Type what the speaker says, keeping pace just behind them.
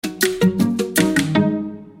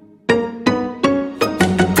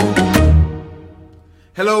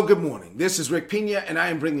Hello, good morning. This is Rick Pina, and I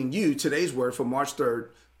am bringing you today's word for March 3rd,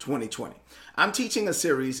 2020. I'm teaching a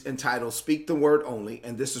series entitled Speak the Word Only,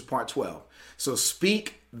 and this is part 12. So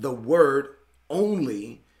Speak the Word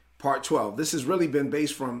Only, part 12. This has really been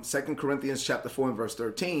based from 2 Corinthians chapter 4 and verse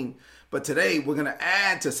 13, but today we're going to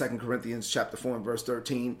add to 2 Corinthians chapter 4 and verse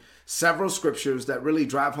 13 several scriptures that really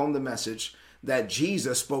drive home the message that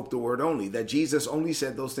Jesus spoke the word only, that Jesus only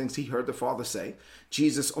said those things he heard the Father say.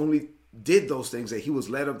 Jesus only did those things that he was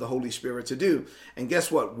led of the Holy Spirit to do. And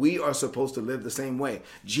guess what? We are supposed to live the same way.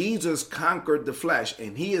 Jesus conquered the flesh,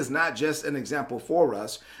 and he is not just an example for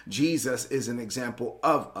us. Jesus is an example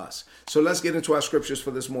of us. So let's get into our scriptures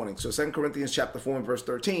for this morning. So 2 Corinthians chapter 4 and verse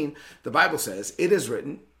 13, the Bible says, "It is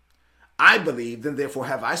written, I believed, and therefore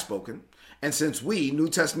have I spoken. And since we, New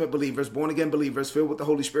Testament believers, born-again believers, filled with the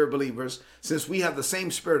Holy Spirit believers, since we have the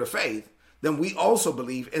same spirit of faith, then we also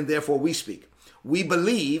believe, and therefore we speak." We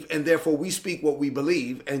believe, and therefore we speak what we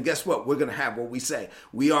believe. And guess what? We're going to have what we say.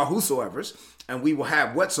 We are whosoever's, and we will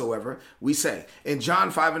have whatsoever we say. In John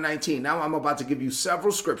 5 and 19, now I'm about to give you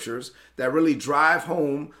several scriptures that really drive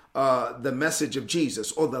home the message of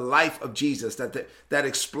Jesus, or the life of Jesus, that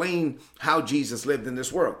explain how Jesus lived in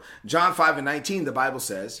this world. John 5 and 19, the Bible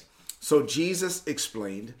says, "So Jesus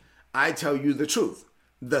explained, I tell you the truth.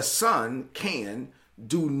 The Son can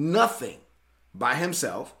do nothing by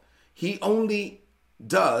himself. He only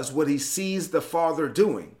does what he sees the Father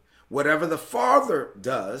doing. Whatever the Father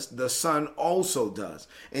does, the Son also does."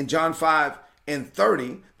 In John 5 and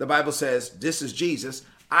 30, the Bible says, this is Jesus,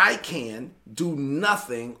 "I can do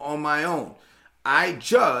nothing on my own. I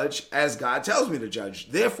judge as God tells me to judge.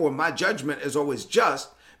 Therefore, my judgment is always just,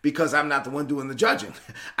 because I'm not the one doing the judging.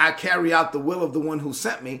 I carry out the will of the one who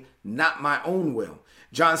sent me, not my own will."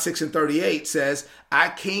 John 6 and 38 says, "I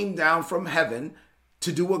came down from heaven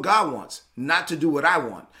to do what God wants, not to do what I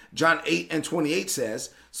want." John 8 and 28 says,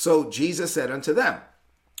 "So Jesus said unto them,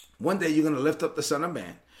 one day you're going to lift up the Son of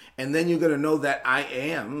Man, and then you're going to know that I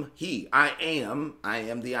am he. I am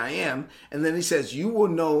the I am." And then he says, "You will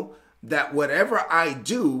know that whatever I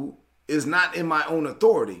do is not in my own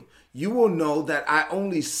authority. You will know that I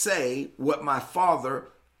only say what my Father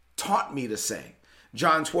taught me to say."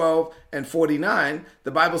 John 12 and 49,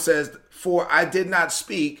 the Bible says, "For I did not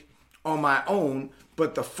speak on my own,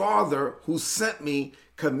 but the Father who sent me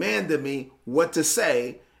commanded me what to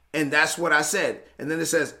say, and that's what I said." And then it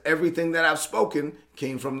says, "Everything that I've spoken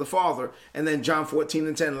came from the Father." And then John 14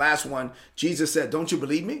 and 10, last one, Jesus said, "Don't you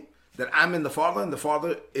believe me? That I'm in the Father and the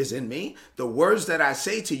Father is in me? The words that I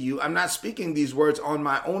say to you, I'm not speaking these words on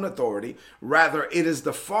my own authority. Rather, it is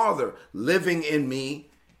the Father living in me.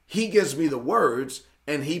 He gives me the words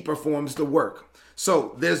and he performs the work."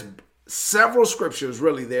 So there's several scriptures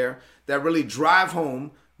really there that really drive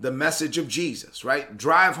home the message of Jesus, right?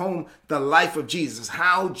 Drive home the life of Jesus,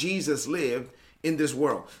 how Jesus lived in this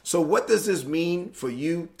world. So what does this mean for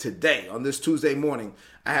you today on this Tuesday morning?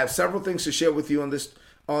 I have several things to share with you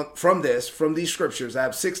from these scriptures. I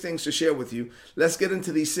have 6 things to share with you. Let's get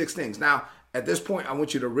into these 6 things. Now, at this point, I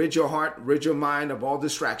want you to rid your heart, rid your mind of all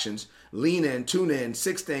distractions. Lean in, tune in.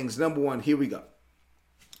 6 things. Number 1, here we go.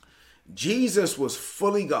 Jesus was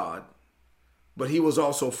fully God, but he was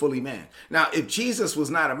also fully man. Now, if Jesus was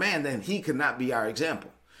not a man, then he could not be our example,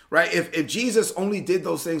 right? If Jesus only did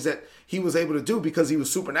those things that he was able to do because he was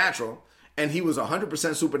supernatural, and he was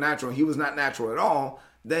 100% supernatural, and he was not natural at all,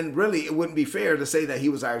 then really it wouldn't be fair to say that he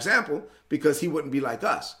was our example, because he wouldn't be like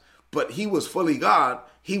us. But he was fully God.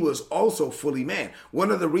 He was also fully man.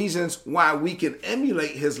 One of the reasons why we can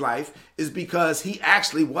emulate his life is because he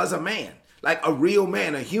actually was a man. Like a real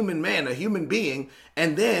man, a human being.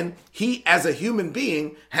 And then he, as a human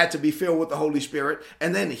being, had to be filled with the Holy Spirit.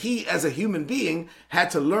 And then he, as a human being, had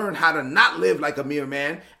to learn how to not live like a mere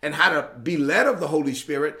man, and how to be led of the Holy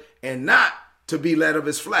Spirit and not to be led of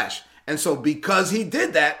his flesh. And so because he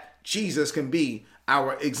did that, Jesus can be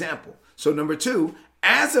our example. So number 2,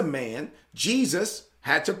 as a man, Jesus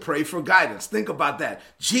had to pray for guidance. Think about that.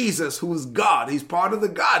 Jesus, who is God, he's part of the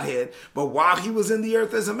Godhead, but while he was in the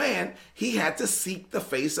earth as a man, he had to seek the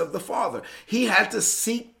face of the Father. He had to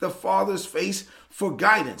seek the Father's face for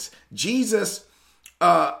guidance. Jesus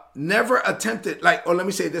never attempted, let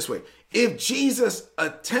me say it this way. If Jesus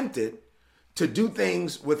attempted to do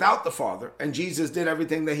things without the Father, and Jesus did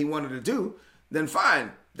everything that he wanted to do, then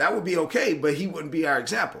fine, that would be okay, but he wouldn't be our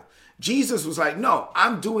example. Jesus was like, no,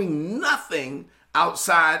 I'm doing nothing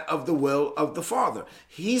outside of the will of the Father.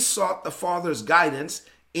 He sought the Father's guidance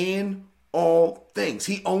in all things.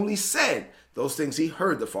 He only said those things he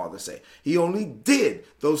heard the Father say. He only did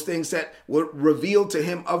those things that were revealed to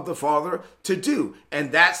him of the Father to do.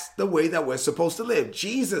 And that's the way that we're supposed to live.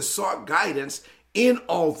 Jesus sought guidance in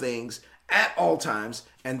all things, at all times,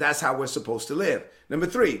 and that's how we're supposed to live. Number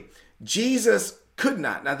 3, Jesus could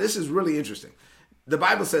not. Now, this is really interesting. The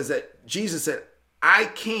Bible says that Jesus said, I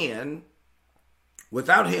can,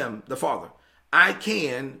 without him, the Father, I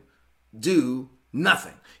can do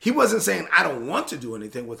nothing. He wasn't saying, I don't want to do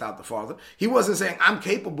anything without the Father. He wasn't saying, I'm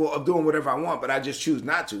capable of doing whatever I want, but I just choose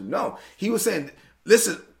not to. No, he was saying,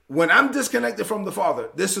 listen, when I'm disconnected from the Father,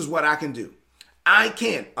 this is what I can do. I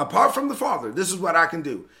can. Apart from the Father, this is what I can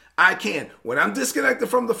do. I can. When I'm disconnected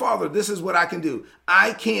from the Father, this is what I can do.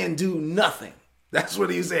 I can do nothing. That's what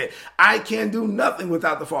he said. I can do nothing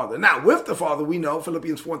without the Father. Now, with the Father, we know,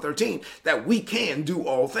 Philippians 4:13, that we can do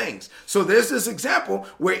all things. So there's this example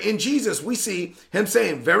where in Jesus, we see him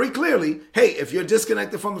saying very clearly, hey, if you're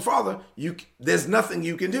disconnected from the Father, there's nothing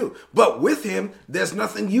you can do. But with him, there's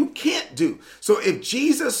nothing you can't do. So if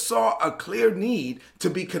Jesus saw a clear need to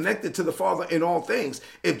be connected to the Father in all things,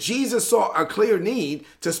 if Jesus saw a clear need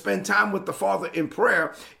to spend time with the Father in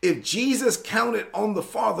prayer, if Jesus counted on the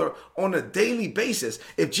Father on a daily basis,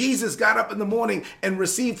 if Jesus got up in the morning and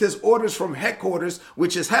received his orders from headquarters,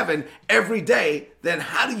 which is heaven, every day, then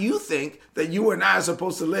how do you think that you and I are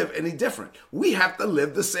supposed to live any different? We have to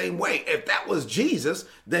live the same way. If that was Jesus,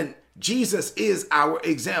 then Jesus is our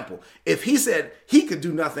example. If he said he could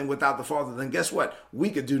do nothing without the Father, then guess what? We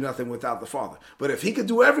could do nothing without the Father. But if he could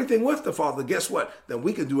do everything with the Father, guess what? Then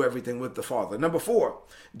we could do everything with the Father. Number 4,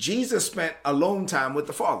 Jesus spent alone time with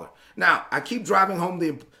the Father. Now, I keep driving home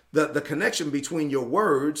the connection between your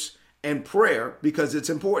words and prayer because it's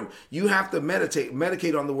important. You have to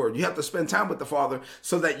medicate on the word. You have to spend time with the Father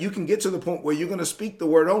so that you can get to the point where you're going to speak the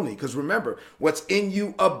word only. Because remember, what's in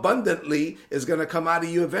you abundantly is going to come out of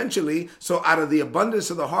you eventually. So out of the abundance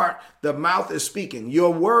of the heart, the mouth is speaking.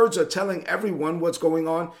 Your words are telling everyone what's going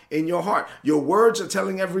on in your heart. Your words are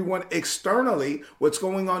telling everyone externally what's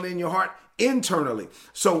going on in your heart internally.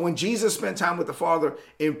 So when Jesus spent time with the Father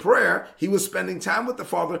in prayer, he was spending time with the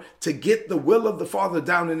Father to get the will of the Father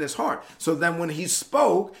down in his heart. So then when he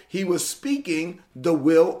spoke, he was speaking the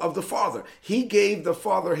will of the Father. He gave the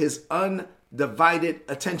Father his undivided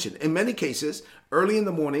attention. In many cases, early in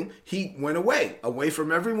the morning, he went away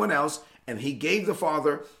from everyone else, and he gave the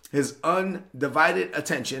Father his undivided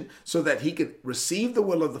attention so that he could receive the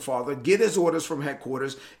will of the Father, get his orders from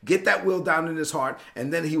headquarters, get that will down in his heart,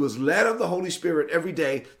 and then he was led of the Holy Spirit every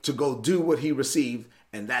day to go do what he received,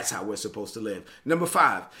 and that's how we're supposed to live. Number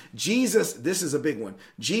 5, Jesus, this is a big one.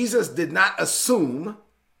 Jesus did not assume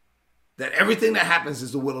that everything that happens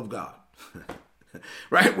is the will of God.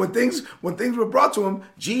 Right? When things were brought to him,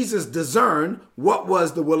 Jesus discerned what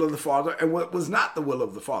was the will of the Father and what was not the will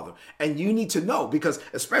of the Father. And you need to know, because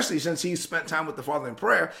especially since he spent time with the Father in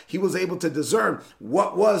prayer, he was able to discern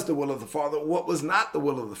what was the will of the Father, what was not the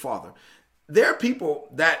will of the Father. There are people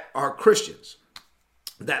that are Christians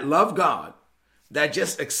that love God, that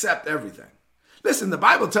just accept everything. Listen, the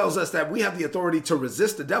Bible tells us that we have the authority to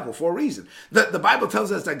resist the devil for a reason. The Bible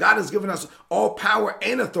tells us that God has given us all power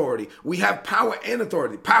and authority. We have power and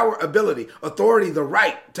authority, power, ability, authority, the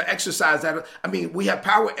right to exercise that. I mean, we have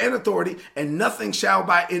power and authority, and nothing shall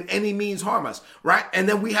by in any means harm us, right? And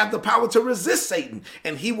then we have the power to resist Satan,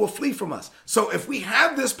 and he will flee from us. So if we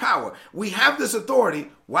have this power, we have this authority,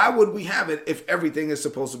 why would we have it if everything is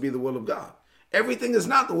supposed to be the will of God? Everything is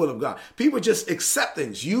not the will of God. People just accept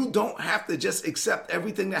things. You don't have to just accept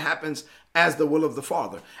everything that happens as the will of the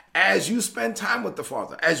Father. As you spend time with the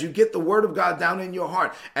Father, as you get the word of God down in your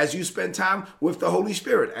heart, as you spend time with the Holy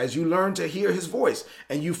Spirit, as you learn to hear his voice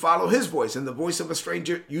and you follow his voice and the voice of a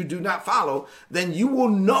stranger you do not follow, then you will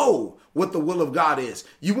know what the will of God is.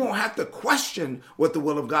 You won't have to question what the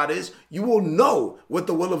will of God is. You will know what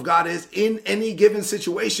the will of God is in any given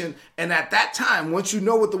situation. And at that time, once you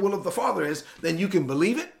know what the will of the Father is, then you can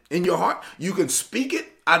believe it in your heart. You can speak it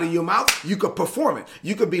out of your mouth. You could perform it.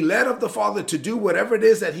 You could be led of the Father to do whatever it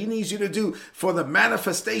is that he needs you to do for the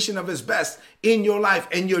manifestation of his best in your life.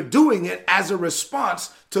 And you're doing it as a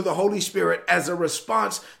response to the Holy Spirit, as a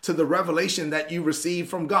response to the revelation that you receive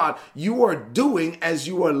from God. You are doing as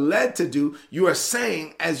you are led to do. You are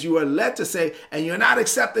saying as you are led to say, and you're not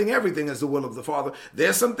accepting everything as the will of the Father.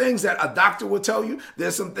 There's some things that a doctor will tell you.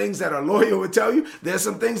 There's some things that a lawyer will tell you. There's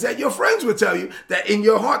some things that your friends will tell you that in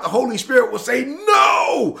your heart, the Holy Spirit will say,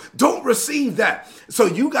 no, don't receive that. So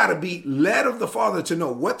you got to be led of the Father to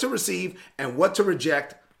know what to receive and what to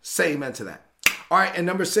reject. Say amen to that. All right. And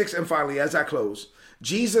number 6, and finally, as I close,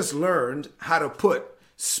 Jesus learned how to put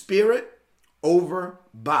spirit over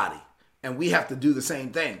body. And we have to do the same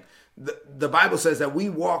thing. The Bible says that we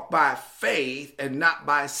walk by faith and not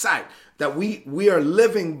by sight, that we are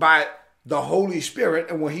living by the Holy Spirit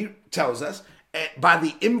and what he tells us, by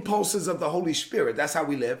the impulses of the Holy Spirit. That's how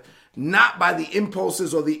we live, not by the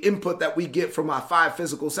impulses or the input that we get from our five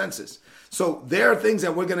physical senses. So there are things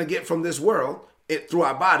that we're going to get from this world through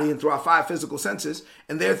our body and through our five physical senses,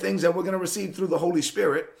 and there are things that we're going to receive through the Holy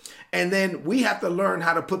Spirit. And then we have to learn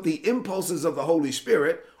how to put the impulses of the Holy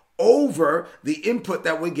Spirit over the input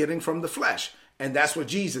that we're getting from the flesh. And that's what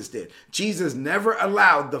Jesus did. Jesus never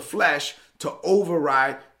allowed the flesh to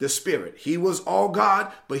override the spirit. He was all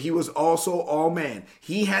God, but he was also all man.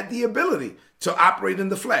 He had the ability to operate in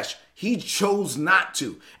the flesh. He chose not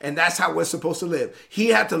to. And that's how we're supposed to live. He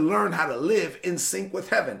had to learn how to live in sync with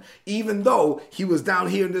heaven, even though he was down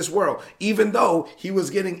here in this world, even though he was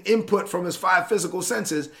getting input from his five physical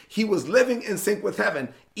senses, he was living in sync with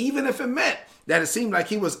heaven, even if it meant that it seemed like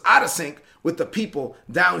he was out of sync with the people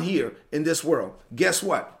down here in this world. Guess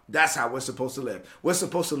what? That's how we're supposed to live. We're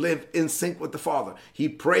supposed to live in sync with the Father. He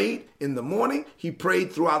prayed in the morning. He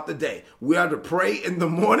prayed throughout the day. We are to pray in the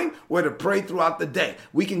morning. We're to pray throughout the day.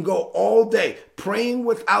 We can go all day praying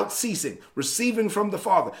without ceasing, receiving from the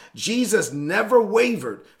Father. Jesus never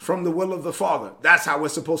wavered from the will of the Father. That's how we're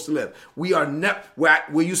supposed to live. We are never,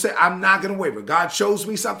 where you say, I'm not going to waver. God shows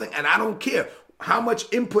me something and I don't care how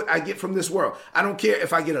much input I get from this world. I don't care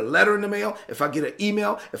if I get a letter in the mail, if I get an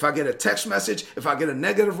email, if I get a text message, if I get a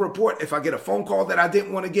negative report, if I get a phone call that I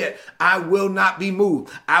didn't want to get. I will not be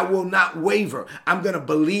moved. I will not waver. I'm going to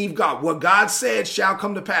believe God. What God said shall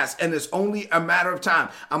come to pass, and it's only a matter of time.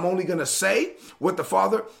 I'm only going to say what the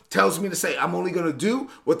Father tells me to say. I'm only going to do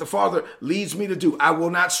what the Father leads me to do. I will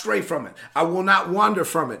not stray from it. I will not wander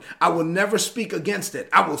from it. I will never speak against it.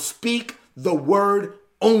 I will speak the word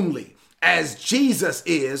only. As Jesus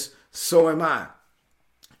is, so am I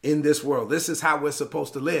in this world. This is how we're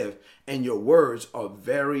supposed to live. And your words are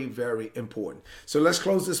very, very important. So let's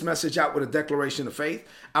close this message out with a declaration of faith.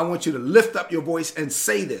 I want you to lift up your voice and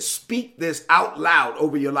say this. Speak this out loud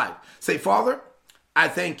over your life. Say, Father, I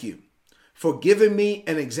thank you for giving me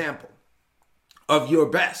an example of your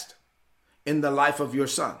best in the life of your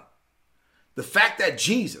son. The fact that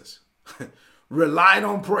Jesus relied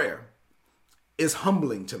on prayer is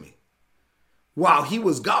humbling to me. While he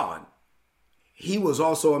was God, he was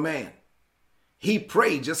also a man. He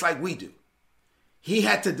prayed just like we do. He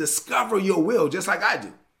had to discover your will just like I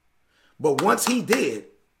do. But once he did,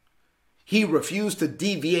 he refused to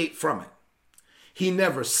deviate from it. He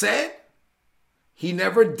never said, he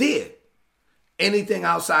never did anything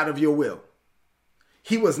outside of your will.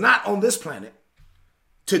 He was not on this planet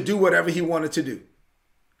to do whatever he wanted to do.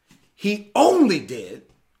 He only did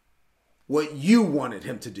what you wanted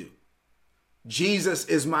him to do. Jesus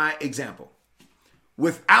is my example.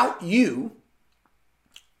 Without you,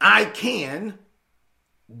 I can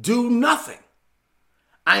do nothing.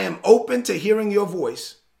 I am open to hearing your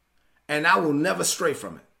voice, and I will never stray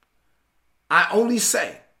from it. I only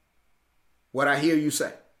say what I hear you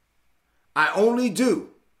say. I only do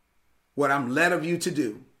what I'm led of you to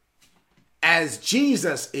do. As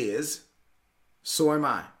Jesus is, so am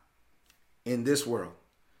I in this world.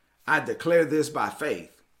 I declare this by faith.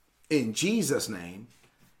 In Jesus' name,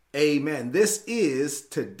 amen. This is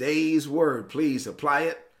today's word. Please apply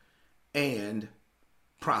it and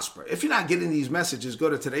prosper. If you're not getting these messages, go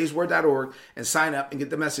to todaysword.org and sign up and get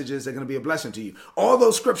the messages. They're going to be a blessing to you. All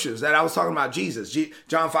those scriptures that I was talking about, Jesus,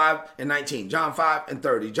 John 5:19, John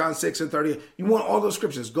 5:30, John 6:30. You want all those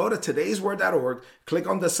scriptures, go to todaysword.org, click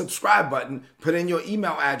on the subscribe button, put in your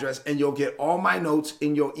email address, and you'll get all my notes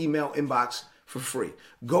in your email inbox for free.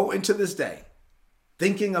 Go into this day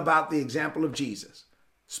thinking about the example of Jesus.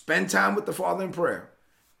 Spend time with the Father in prayer,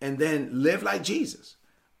 and then live like Jesus.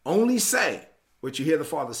 Only say what you hear the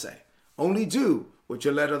Father say. Only do what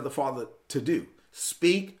you're led of the Father to do.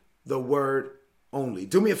 Speak the word only.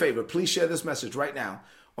 Do me a favor. Please share this message right now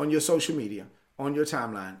on your social media, on your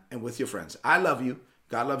timeline, and with your friends. I love you.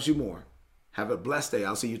 God loves you more. Have a blessed day.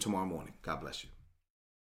 I'll see you tomorrow morning. God bless you.